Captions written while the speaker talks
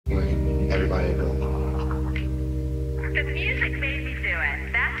everybody a girl. The music made me do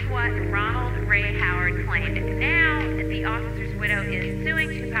it. That's what Ronald Ray Howard claimed. Now, the officer's widow is suing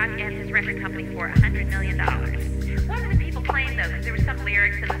Tupac and his record company for $100 million. What do the people claim, though? Because there were some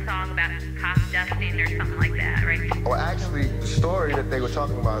lyrics in the song about cops dusting or something like that, right? Well, actually, the story that they were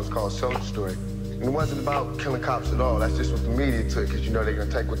talking about is called Soulja Story. And it wasn't about killing cops at all. That's just what the media took, because you know they're going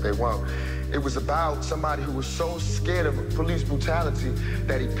to take what they want. It was about somebody who was so scared of police brutality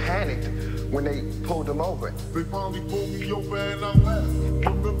that he panicked when they pulled him over. They finally pulled me over and I left.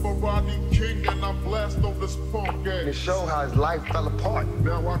 Remember Rodney King and I blast on this punk ass. And it showed how his life fell apart.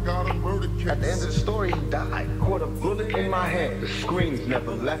 Now I got a murder case. At the end of the story, he died. Caught a bullet in my head. The screams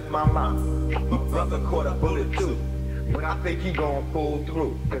never left my mouth. My brother caught a bullet too. But I think he gon' pull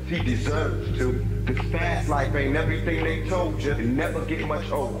through, cause he deserves to. This fast life ain't everything they told you. It never get much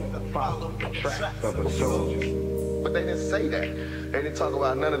older. Follow the tracks of a soldier. But they didn't say that. They didn't talk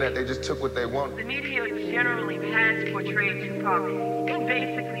about none of that. They just took what they wanted. The media generally has portrayed Tupac in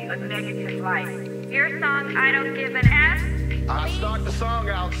basically a negative light. Your song, I Don't Give an F. I start the song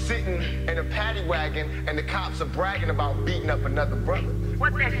out sitting in a paddy wagon and the cops are bragging about beating up another brother.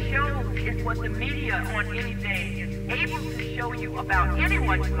 What that shows is what the media on any day is able to show you about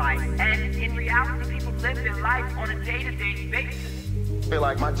anyone's life. And in reality, people live their life on a day-to-day basis. I feel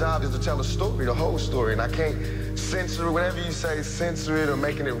like my job is to tell a story, the whole story, and I can't censor it. Whatever you say, censor it or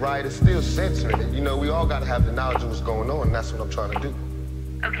making it right, it's still censoring it. You know, we all gotta have the knowledge of what's going on, and that's what I'm trying to do.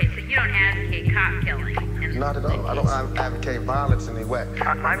 Okay, so you don't advocate cop killing? Not at all. I don't advocate violence in any way.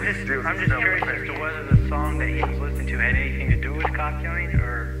 I'm just curious as to whether the song that he was listening to had anything to do with cop killing,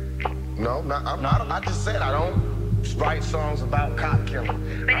 or... No, I just said I don't write songs about cop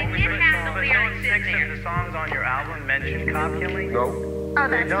killing. But it did have the lyrics in Six there. of the songs on your album mention cop killing? No. Oh,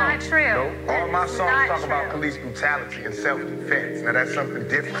 that's not true. No, all my That's songs not talk true. about police brutality and self-defense. Now that's something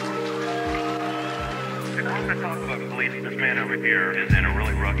different. If we're going to talk about police, this man over here is in a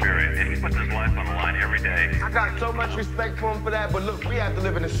really rough area, and he puts his life on the line every day. I got so much respect for him for that, but look, we have to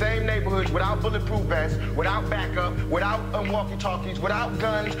live in the same neighborhoods without bulletproof vests, without backup, without walkie-talkies, without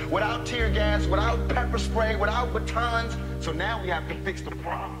guns, without tear gas, without pepper spray, without batons. So now we have to fix the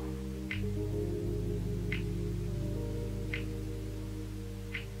problem.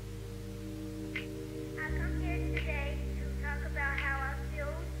 I come here today to talk about how I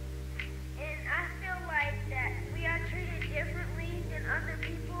feel, and I feel like that we are treated differently than other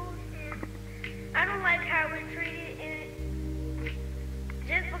people, and I don't like how we're treated, and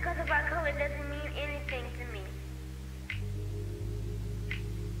just because of our color doesn't mean anything to me.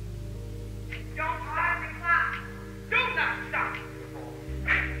 Don't stop the clock. Do not stop.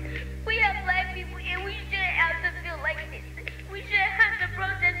 We are black people, and we shouldn't have to feel like this. We shouldn't have to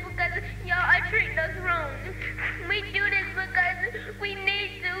protest because y'all are treating us wrong. We do this because we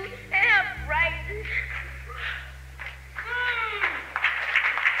need to and have rights.